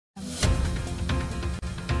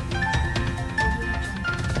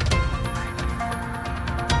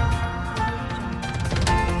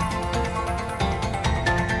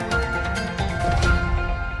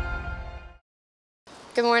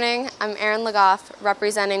Good morning, I'm Erin Legoff,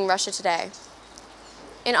 representing Russia Today.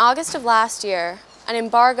 In August of last year, an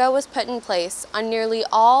embargo was put in place on nearly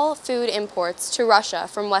all food imports to Russia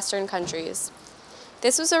from Western countries.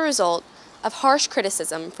 This was a result of harsh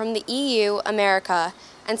criticism from the EU, America,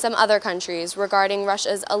 and some other countries regarding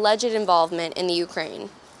Russia's alleged involvement in the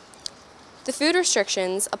Ukraine. The food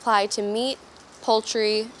restrictions apply to meat,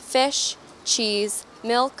 poultry, fish, cheese,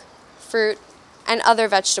 milk, fruit, and other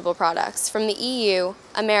vegetable products from the EU,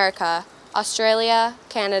 America, Australia,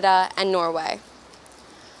 Canada, and Norway.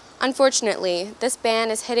 Unfortunately, this ban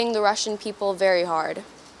is hitting the Russian people very hard.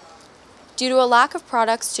 Due to a lack of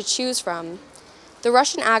products to choose from, the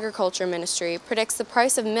Russian Agriculture Ministry predicts the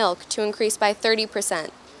price of milk to increase by 30%,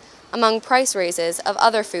 among price raises of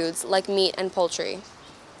other foods like meat and poultry.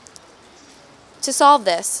 To solve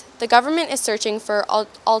this, the government is searching for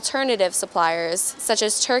alternative suppliers such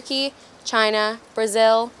as Turkey, China,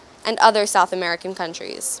 Brazil, and other South American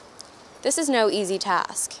countries. This is no easy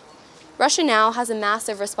task. Russia now has a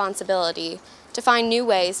massive responsibility to find new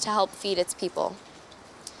ways to help feed its people,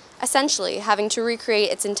 essentially having to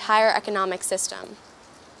recreate its entire economic system.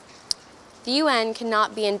 The UN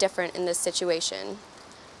cannot be indifferent in this situation.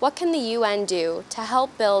 What can the UN do to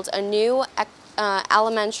help build a new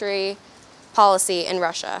alimentary policy in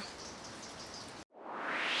Russia?